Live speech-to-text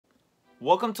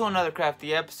Welcome to another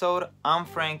crafty episode. I'm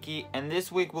Franky, and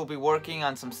this week we'll be working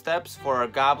on some steps for our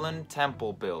Goblin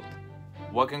temple build.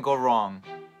 What can go wrong?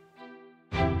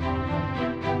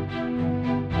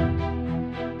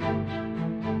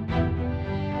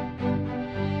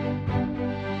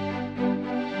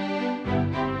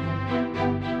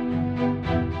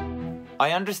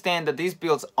 I understand that these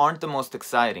builds aren't the most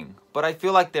exciting, but I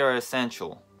feel like they're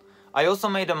essential. I also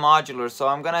made a modular, so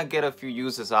I'm gonna get a few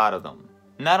uses out of them.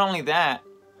 Not only that,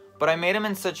 but I made them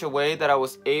in such a way that I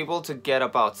was able to get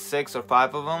about 6 or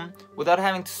 5 of them without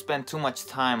having to spend too much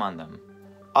time on them.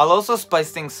 I'll also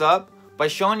spice things up by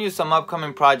showing you some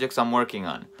upcoming projects I'm working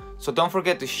on, so don't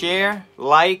forget to share,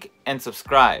 like, and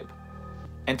subscribe.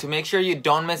 And to make sure you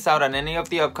don't miss out on any of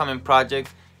the upcoming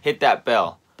projects, hit that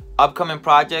bell. Upcoming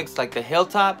projects like the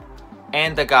hilltop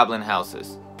and the goblin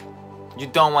houses. You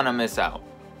don't want to miss out.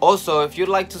 Also, if you'd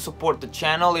like to support the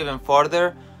channel even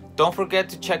further, don't forget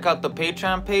to check out the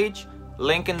Patreon page,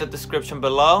 link in the description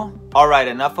below. Alright,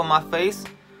 enough of my face,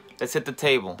 let's hit the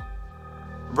table.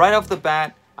 Right off the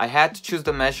bat, I had to choose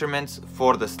the measurements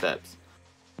for the steps.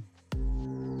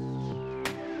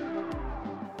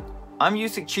 I'm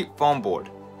using cheap foam board.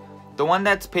 The one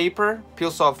that's paper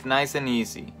peels off nice and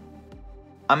easy.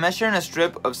 I'm measuring a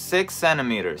strip of 6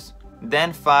 centimeters,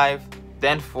 then 5,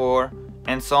 then 4,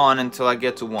 and so on until I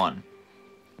get to 1.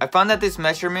 I found that these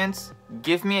measurements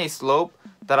give me a slope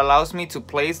that allows me to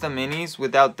place the minis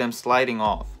without them sliding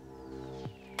off.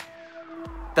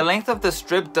 The length of the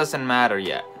strip doesn't matter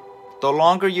yet. The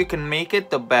longer you can make it,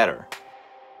 the better.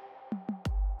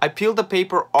 I peeled the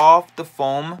paper off the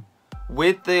foam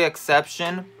with the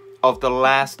exception of the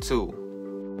last 2.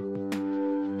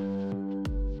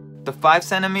 The 5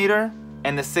 centimeter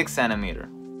and the 6 centimeter.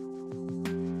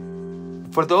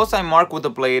 For those, I mark with the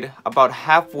blade about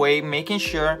halfway, making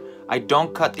sure I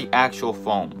don't cut the actual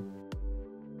foam.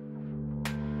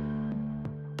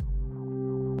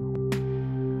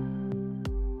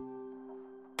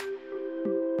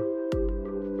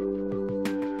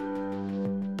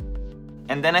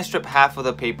 And then I strip half of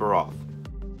the paper off.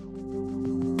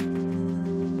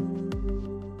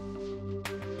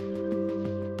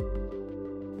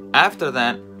 After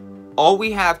that, all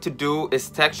we have to do is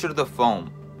texture the foam.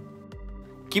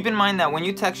 Keep in mind that when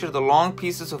you texture the long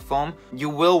pieces of foam, you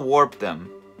will warp them.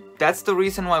 That's the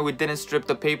reason why we didn't strip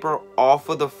the paper off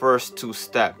of the first 2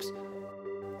 steps.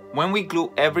 When we glue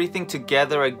everything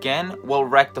together again, we'll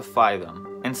rectify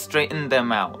them and straighten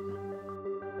them out.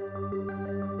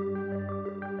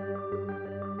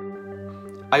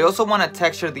 I also want to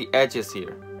texture the edges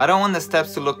here. I don't want the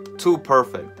steps to look too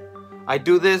perfect. I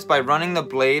do this by running the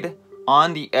blade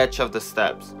on the edge of the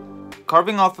steps,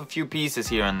 carving off a few pieces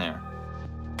here and there.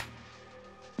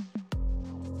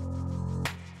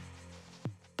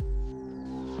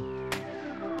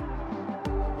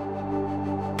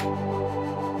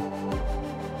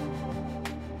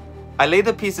 I lay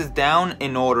the pieces down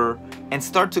in order and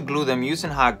start to glue them using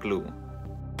hot glue.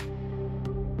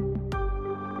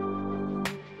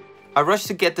 I rush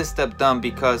to get this step done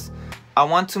because I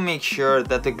want to make sure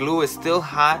that the glue is still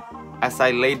hot as I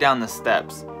lay down the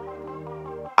steps.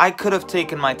 I could have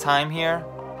taken my time here.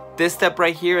 This step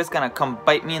right here is gonna come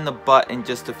bite me in the butt in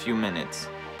just a few minutes,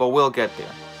 but we'll get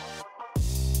there.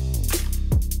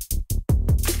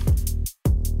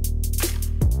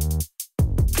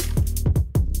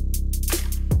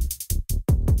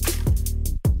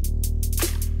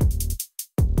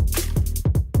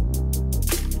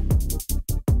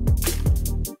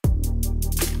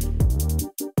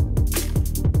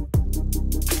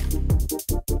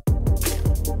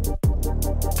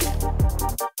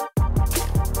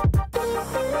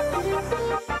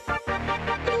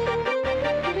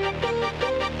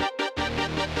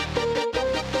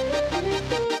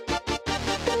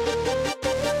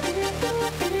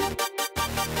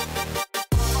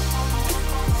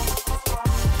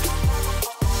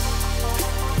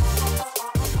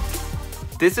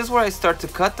 This is where I start to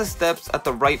cut the steps at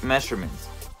the right measurements.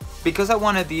 Because I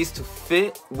wanted these to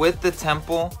fit with the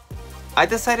temple, I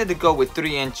decided to go with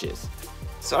 3 inches.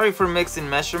 Sorry for mixing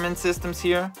measurement systems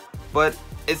here, but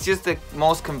it's just the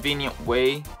most convenient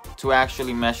way to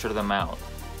actually measure them out.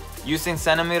 Using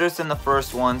centimeters in the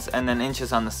first ones and then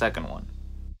inches on the second one.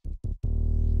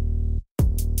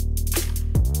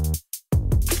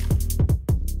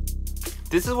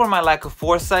 This is where my lack of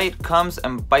foresight comes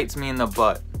and bites me in the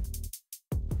butt.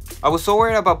 I was so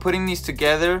worried about putting these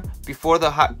together before the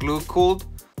hot glue cooled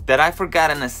that I forgot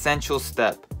an essential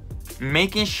step.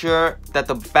 Making sure that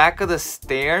the back of the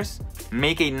stairs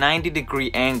make a 90-degree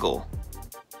angle.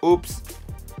 Oops.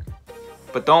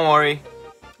 But don't worry,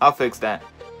 I'll fix that.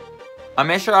 I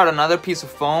measure out another piece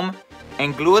of foam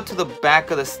and glue it to the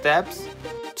back of the steps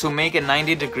to make a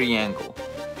 90-degree angle.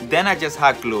 Then I just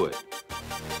hot glue it.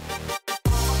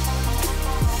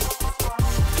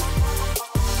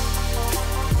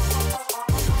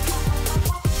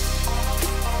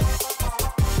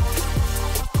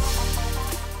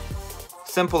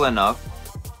 Simple enough.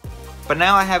 But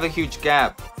now I have a huge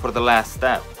gap for the last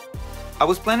step. I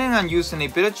was planning on using a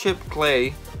bit of chipped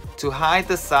clay to hide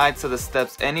the sides of the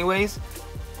steps anyways,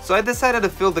 so I decided to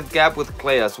fill the gap with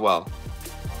clay as well.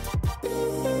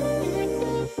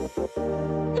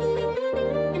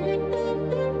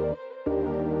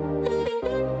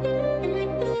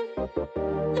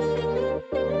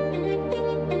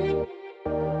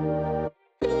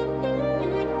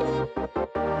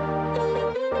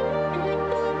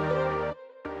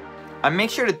 I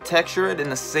make sure to texture it in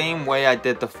the same way I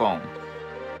did the foam.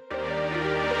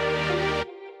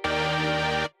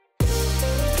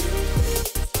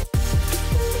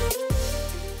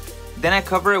 Then I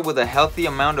cover it with a healthy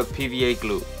amount of PVA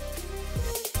glue.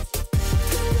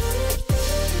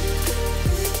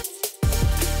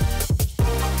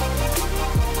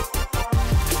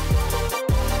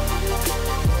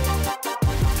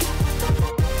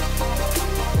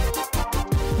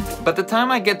 By the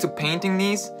time I get to painting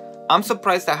these, I'm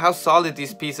surprised at how solid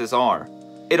these pieces are.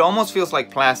 It almost feels like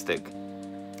plastic.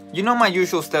 You know my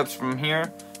usual steps from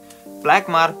here. Black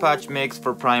Mod Podge mix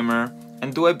for primer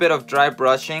and do a bit of dry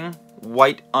brushing,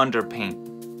 white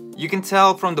underpaint. You can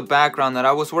tell from the background that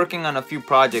I was working on a few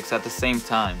projects at the same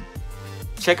time.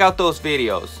 Check out those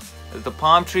videos. The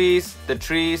palm trees, the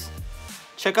trees.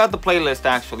 Check out the playlist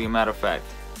actually, matter of fact.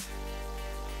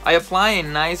 I apply a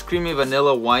nice creamy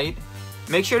vanilla white.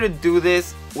 Make sure to do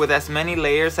this with as many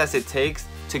layers as it takes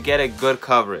to get a good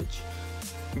coverage.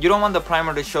 You don't want the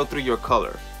primer to show through your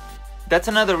color. That's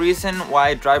another reason why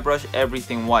I dry brush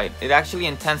everything white. It actually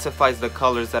intensifies the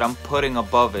colors that I'm putting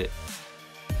above it.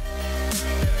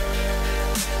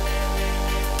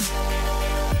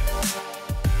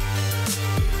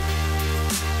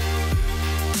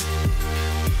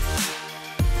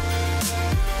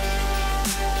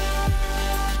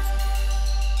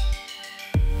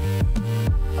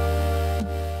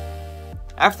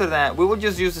 After that, we will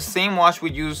just use the same wash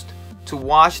we used to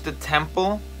wash the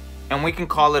temple, and we can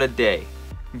call it a day.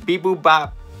 Beep boop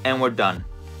bop, and we're done.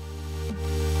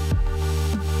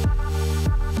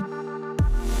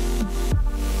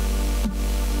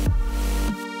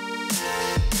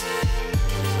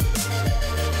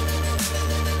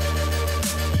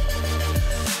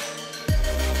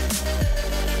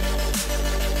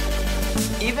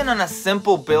 Even on a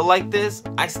simple build like this,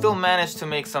 I still managed to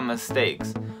make some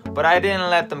mistakes. But I didn't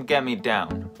let them get me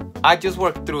down. I just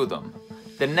worked through them.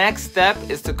 The next step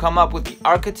is to come up with the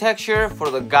architecture for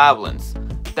the goblins.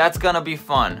 That's gonna be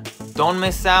fun. Don't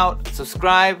miss out,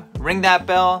 subscribe, ring that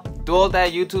bell, do all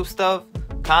that YouTube stuff,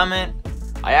 comment.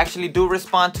 I actually do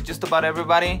respond to just about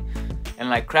everybody. And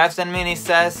like Crafts and Mini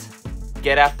says,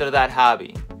 get after that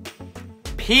hobby.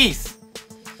 Peace!